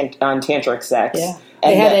on tantric sex. Yeah,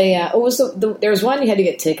 they had there was one you had to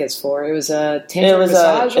get tickets for. It was a tantric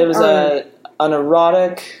massage. It was an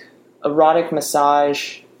erotic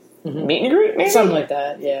massage meet and greet, maybe something like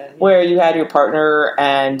that. Yeah, where you had your partner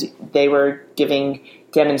and they were giving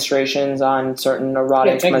demonstrations on certain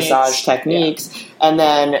erotic massage techniques, and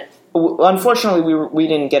then. Unfortunately, we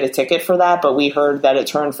didn't get a ticket for that, but we heard that it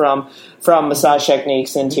turned from massage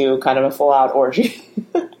techniques into kind of a full-out orgy.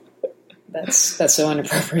 That's so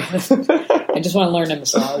inappropriate. I just want to learn to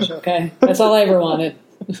massage, okay? That's all I ever wanted.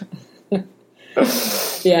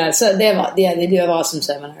 Yeah, so they do have awesome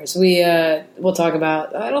seminars. We'll talk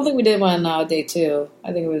about, I don't think we did one day 2.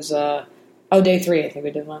 I think it was, day 3, I think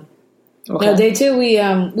we did one. Okay. No, day 2, we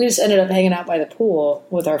just ended up hanging out by the pool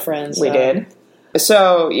with our friends. We did.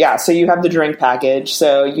 So you have the drink package.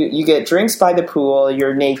 So you get drinks by the pool.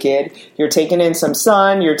 You're naked. You're taking in some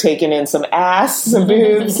sun. You're taking in some ass, some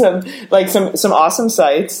boobs, some awesome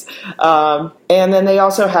sights. And then they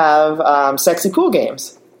also have sexy pool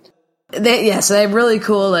games. So they have really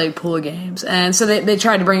cool like pool games, and so they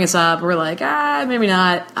tried to bring us up. We're like, maybe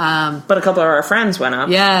not. But a couple of our friends went up.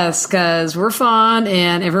 Yes, because we're fun,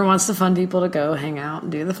 and everyone wants the fun people to go hang out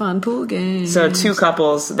and do the fun pool game. So 2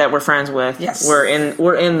 couples that we're friends with, were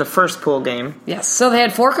in the first pool game. Yes, so they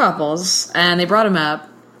had 4 couples, and they brought them up,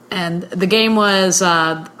 and the game was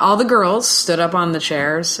all the girls stood up on the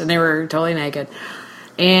chairs, and they were totally naked,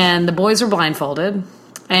 and the boys were blindfolded.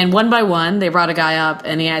 And one by one, they brought a guy up,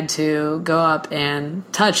 and he had to go up and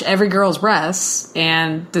touch every girl's breasts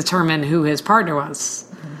and determine who his partner was.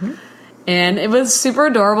 Mm-hmm. And it was super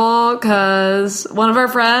adorable because one of our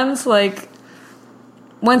friends, like,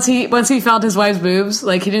 once he felt his wife's boobs,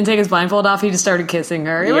 like, he didn't take his blindfold off, he just started kissing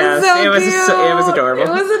her. It was so cute. It was adorable. It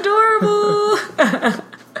was adorable.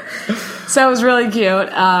 So it was really cute.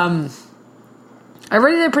 I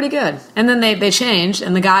rated it pretty good. And then they changed,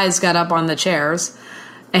 and the guys got up on the chairs.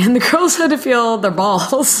 And the girls had to feel their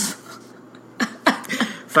balls.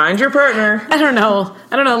 Find your partner. I don't know,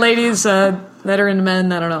 ladies that are into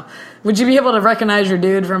men. I don't know. Would you be able to recognize your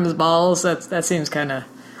dude from his balls? That seems kind of.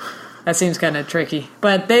 That seems kind of tricky.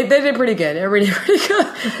 But they did pretty good. Everybody did pretty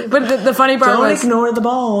good. But the funny part Don't was... ignore the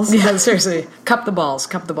balls. Yeah, seriously. Cup the balls.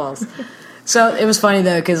 So it was funny,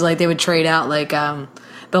 though, because, like, they would trade out, like,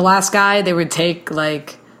 the last guy, they would take,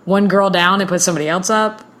 like, one girl down and put somebody else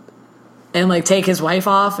up and, like, take his wife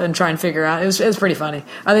off and try and figure out. It was pretty funny.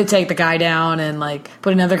 Or they'd take the guy down and, like,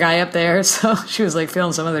 put another guy up there. So she was, like,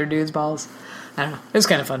 feeling some other dude's balls. I don't know. It was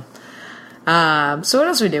kind of fun. So what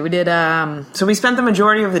else we did? We did... So we spent the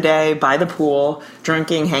majority of the day by the pool,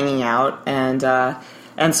 drinking, hanging out, and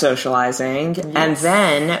socializing. Yes. And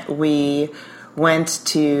then we went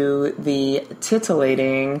to the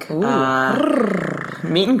titillating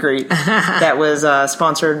meet and greet that was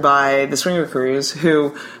sponsored by the Swinger Cruise,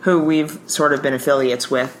 who we've sort of been affiliates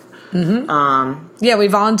with. Mm-hmm. Yeah, we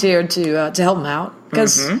volunteered to help them out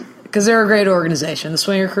because they're a great organization. The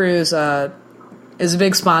Swinger Cruise is a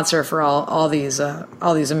big sponsor for all these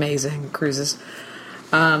amazing cruises.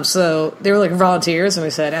 So they were looking for volunteers, and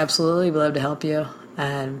we said, absolutely, we'd love to help you.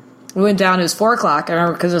 And we went down. It was 4 o'clock. I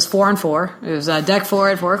remember because it was 4 on 4. It was deck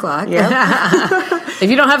 4 at 4 o'clock. Yeah. If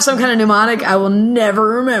you don't have some kind of mnemonic, I will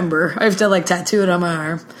never remember. I have to like tattoo it on my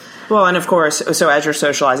arm. Well, and of course, so as you're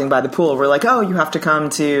socializing by the pool, we're like, oh, you have to come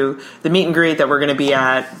to the meet and greet that we're going to be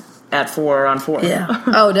at 4 on 4. Yeah.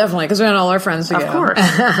 Oh, definitely, because we had all our friends to go. Of course.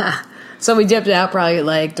 So we dipped out probably at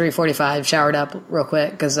like 3:45, showered up real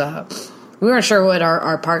quick because we weren't sure what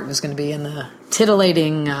our part was going to be in the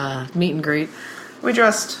titillating meet and greet. We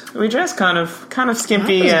dressed kind of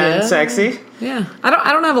skimpy and sexy. Yeah, I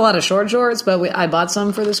don't have a lot of shorts, but I bought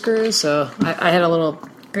some for this cruise, so I had a little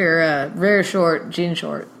pair of very short jean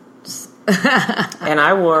shorts. And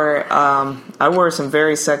I wore some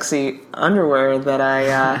very sexy underwear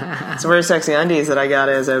that some very sexy undies that I got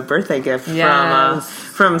as a birthday gift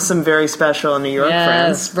from some very special New York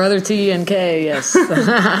friends. Brother T and K, yes.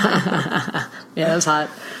 Yeah, that was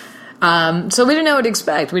hot. So we didn't know what to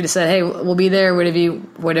expect. We just said, hey, we'll be there,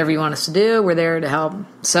 whatever you want us to do, we're there to help.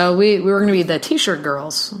 So we were going to be the T-shirt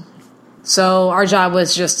girls. So our job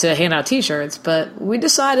was just to hand out T-shirts, but we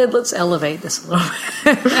decided let's elevate this a little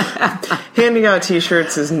bit. Handing out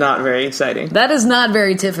T-shirts is not very exciting. That is not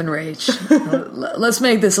very Tiff and Rach. Let's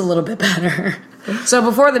make this a little bit better. So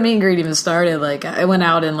before the meet and greet even started, like I went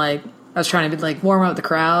out and like I was trying to be like warm up the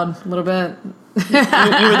crowd a little bit. You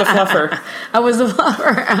were the fluffer. I was the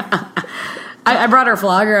fluffer. I brought her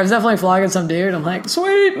flogger. I was definitely flogging some dude. I'm like,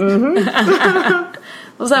 sweet. Mm-hmm. I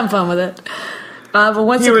was having fun with it. But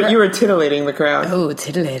once you were titillating the crowd. Oh,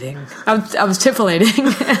 titillating! I was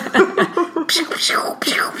titillating.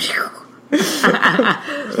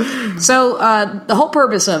 So the whole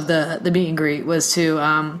purpose of the meet and greet was to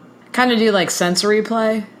kind of do like sensory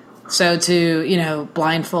play. So to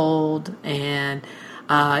blindfold and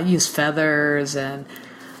use feathers and.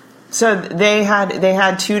 So they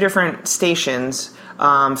had 2 different stations.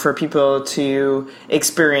 For people to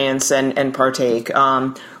experience and partake.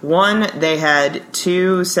 One, they had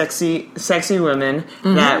 2 sexy women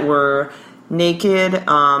that were naked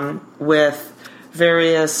with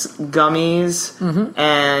various gummies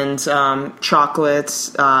and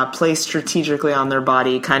chocolates placed strategically on their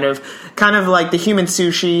body, kind of like the human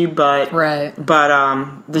sushi, but right. But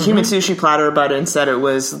the human sushi platter, but instead it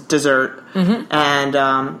was dessert. And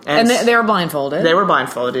they were blindfolded. They were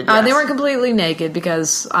blindfolded. Yes. They weren't completely naked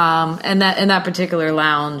because in that particular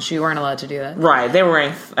lounge you weren't allowed to do that. Right. I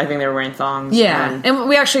think they were wearing thongs. Yeah, and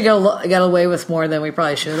we actually got away with more than we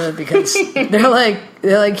probably should have because they're like you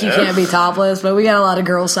can't be topless, but we got a lot of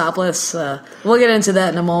girls topless. We'll get into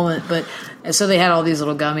that in a moment, but. And so they had all these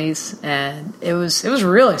little gummies, and it was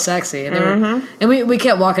really sexy. And we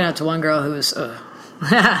kept walking up to one girl who was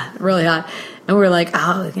really hot, and we were like,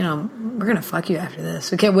 oh, we're gonna fuck you after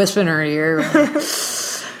this. We kept whispering in her ear.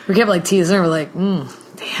 We kept like teasing her. We're like,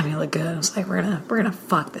 damn, you look good. I was like, we're gonna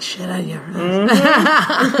fuck the shit out of you after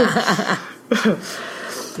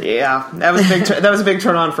this. Yeah, that was a big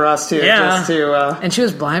turn on for us too. Yeah, just to, and she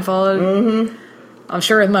was blindfolded. I'm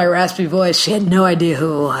sure with my raspy voice, she had no idea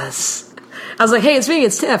who it was. I was like, hey, it's me,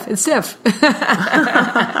 it's Tiff.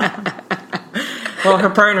 Well,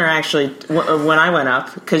 her partner actually, when I went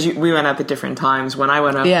up, because we went up at different times, when I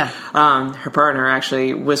went up, her partner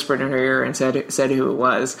actually whispered in her ear and said who it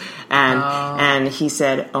was. And he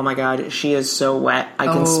said, oh my God, she is so wet. I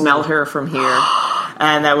can smell her from here.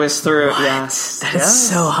 And that was through, yes. That is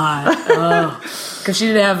so hot. Because she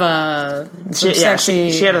did have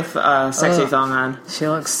sexy... She had a sexy thong on. She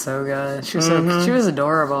looks so good. She was she was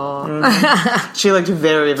adorable. She looked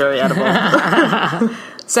very, very edible.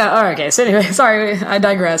 So anyway, sorry, I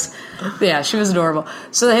digress. But yeah, she was adorable.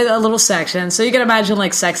 So they had a little section. So you can imagine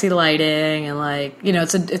like sexy lighting and like,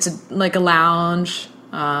 it's a like a lounge.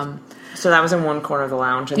 So that was in one corner of the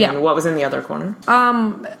lounge, and Yeah. then what was in the other corner?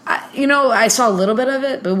 I saw a little bit of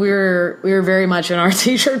it, but we were very much in our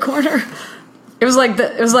t-shirt corner. It was like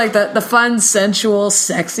the fun, sensual,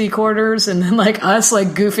 sexy quarters, and then like us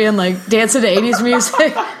like goofy and like dancing to 80s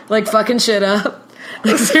music, like fucking shit up.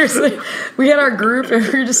 Like seriously, we had our group and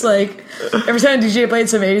we were just like every time DJ played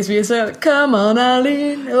some 80s music, like, come on,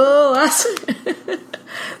 Eileen,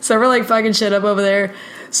 so we're like fucking shit up over there.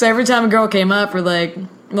 So every time a girl came up, we're like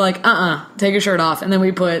take your shirt off, and then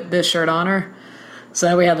we put this shirt on her.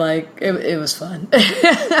 So we had like it was fun.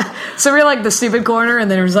 So we were like the stupid corner, and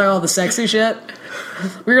then it was like all the sexy shit.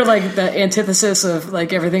 We were like the antithesis of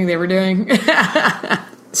like everything they were doing.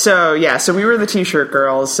 So we were the t-shirt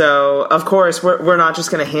girls. So of course we're not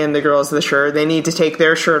just going to hand the girls the shirt. They need to take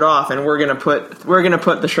their shirt off, and we're going to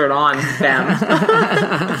put the shirt on them.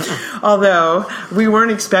 Although we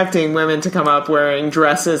weren't expecting women to come up wearing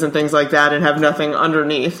dresses and things like that and have nothing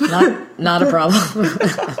underneath. Not a problem.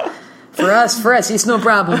 For us, it's no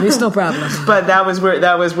problem. It's no problem. But that was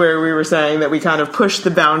where we were saying that we kind of pushed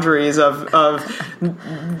the boundaries of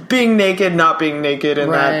being naked, not being naked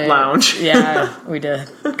in that lounge. Yeah, we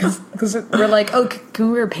did. Because we're like, oh, can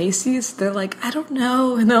we wear pasties? They're like, I don't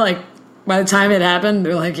know. And they're like, by the time it happened,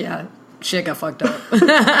 they're like, yeah, shit got fucked up.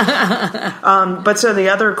 But so the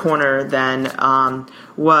other corner then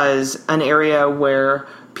was an area where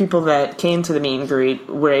people that came to the meet and greet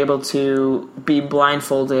were able to be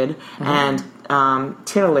blindfolded and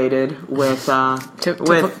titillated with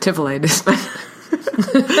Tiffalated.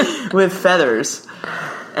 with feathers,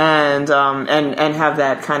 and have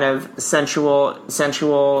that kind of sensual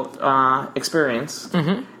experience.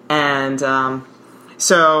 Mm-hmm. And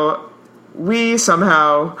so we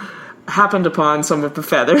somehow happened upon some of the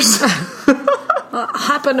feathers.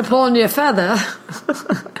 Happened upon your feather.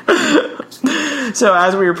 So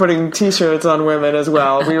as we were putting t-shirts on women as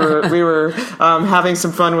well, we were having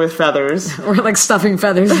some fun with feathers. We're like stuffing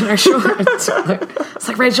feathers in our shorts. It's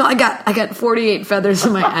like, Rachel, I got 48 feathers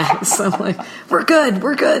in my ass. I'm like, we're good.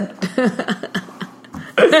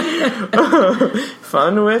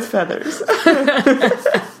 Fun with feathers.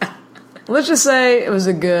 Let's just say it was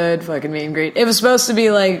a good fucking meet and greet. It was supposed to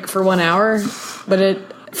be like for 1 hour,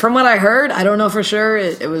 but from what I heard, I don't know for sure,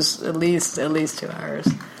 it was at least 2 hours.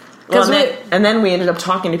 Well, and then we ended up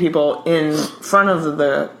talking to people in front of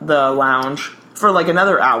the lounge for like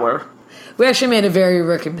another hour. We actually made a very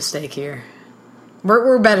rookie mistake here.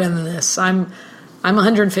 We're better than this. I'm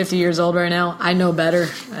 150 years old right now. I know better.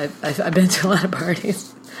 I've been to a lot of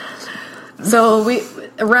parties. So we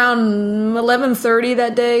around 11:30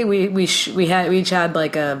 that day, we each had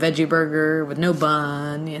like a veggie burger with no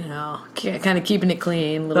bun, kind of keeping it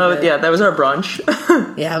clean. Bit. Yeah, that was our brunch.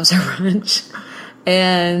 Yeah, it was our brunch.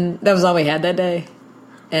 And that was all we had that day.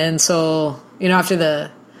 And so, after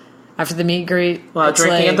the meet and greet, well,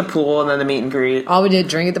 drinking at the pool and then the meet and greet. All we did,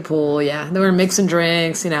 drink at the pool. Yeah, then we were mixing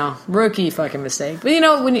drinks. Rookie fucking mistake.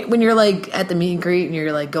 But when you're like at the meet and greet and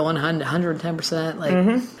you're like going 110%, like,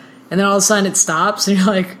 and then all of a sudden it stops and you're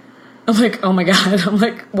like, I'm like, oh my god. I'm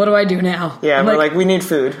like, what do I do now? Yeah, we're like, we need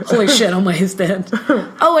food. Holy shit, I'm wasted.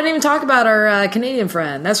 Oh, I didn't even talk about our Canadian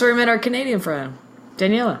friend. That's where we met our Canadian friend,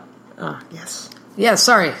 Daniela. Yes. Yeah,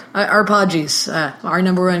 sorry. Our apologies. Our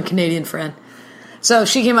number one Canadian friend. So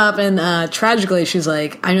she came up and tragically she's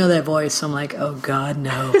like, I know that voice. I'm like, oh God,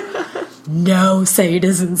 no. No, say it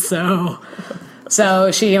isn't so.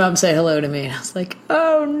 So she came up and said hello to me. And I was like,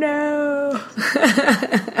 oh no.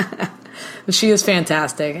 She is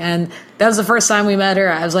fantastic. And that was the first time we met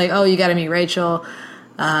her. I was like, oh, you got to meet Rachel.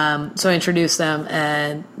 So I introduced them.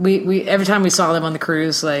 And we every time we saw them on the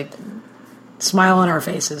cruise, like, smile on our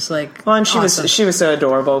faces, like. Well, and she awesome. was so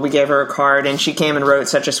adorable. We gave her a card, and she came and wrote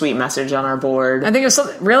such a sweet message on our board. I think it was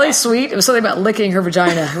something really sweet. It was something about licking her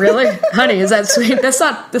vagina. Really, honey, is that sweet? That's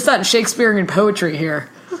not Shakespearean poetry here.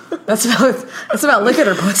 That's about licking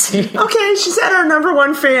her pussy. Okay, she said our number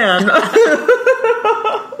one fan.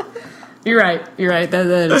 You're right. That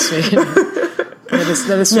is sweet. That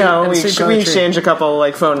is sweet. No, we exchanged a couple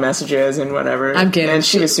like phone messages and whatever. I'm kidding. And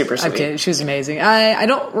she was super sweet. I'm kidding. She was amazing. I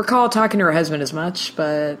don't recall talking to her husband as much,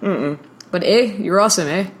 but you're awesome,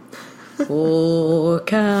 eh? Oh,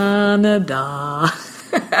 Canada.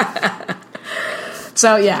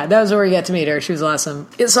 So yeah, that was where we got to meet her. She was awesome.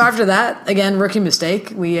 So after that, again, rookie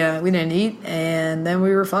mistake. We didn't eat, and then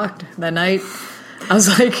we were fucked that night. I was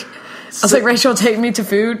like, Rachel, take me to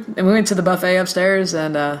food, and we went to the buffet upstairs,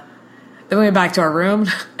 and then we went back to our room,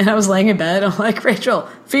 and I was laying in bed. I'm like, Rachel,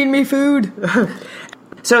 feed me food.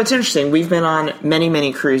 So it's interesting. We've been on many,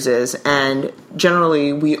 many cruises, and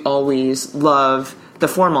generally we always love the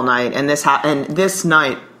formal night, and this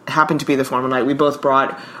night happened to be the formal night. We both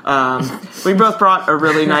brought a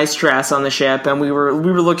really nice dress on the ship, and we were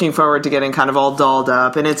looking forward to getting kind of all dolled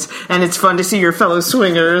up. And it's fun to see your fellow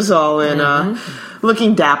swingers all in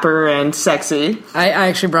looking dapper and sexy. I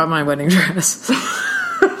actually brought my wedding dress.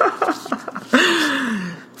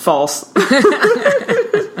 False.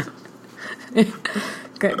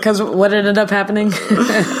 Because what ended up happening?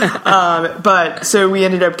 But so we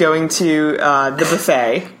ended up going to the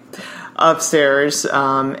buffet upstairs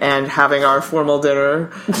and having our formal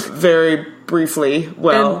dinner very briefly.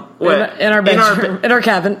 Well, in our bedroom, in our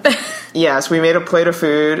cabin. Yes, we made a plate of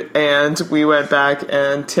food and we went back,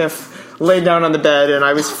 and Tiff laid down on the bed, and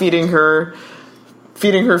I was feeding her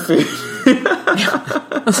food.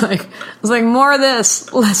 I was like, more of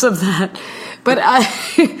this, less of that. But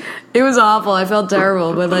it was awful. I felt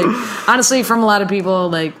terrible. But like, honestly, from a lot of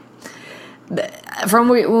people, like,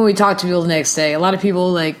 when we talked to people the next day, a lot of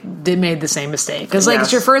people did made the same mistake, because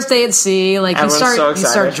it's your first day at sea. Like, you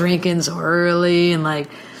start drinking so early, and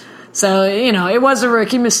so it was a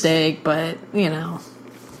rookie mistake, but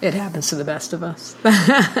it happens to the best of us.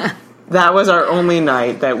 That was our only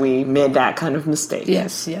night that we made that kind of mistake.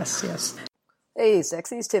 Yes. Hey,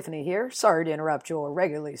 sexies, Tiffany here. Sorry to interrupt your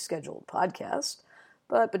regularly scheduled podcast,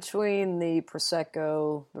 but between the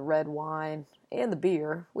Prosecco, the red wine, and the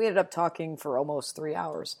beer, we ended up talking for almost 3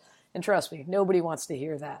 hours. And trust me, nobody wants to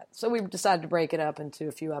hear that. So we decided to break it up into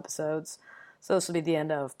a few episodes. So this will be the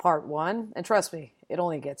end of part 1. And trust me, it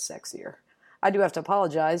only gets sexier. I do have to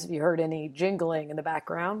apologize if you heard any jingling in the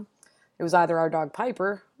background. It was either our dog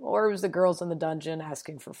Piper, or it was the girls in the dungeon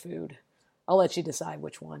asking for food. I'll let you decide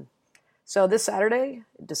which one. So this Saturday,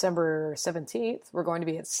 December 17th, we're going to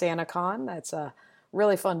be at SantaCon. That's a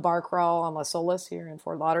really fun bar crawl on Las Olas here in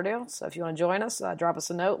Fort Lauderdale. So if you want to join us, drop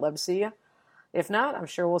us a note. Love to see you. If not, I'm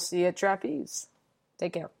sure we'll see you at Trapeze.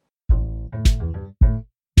 Take care.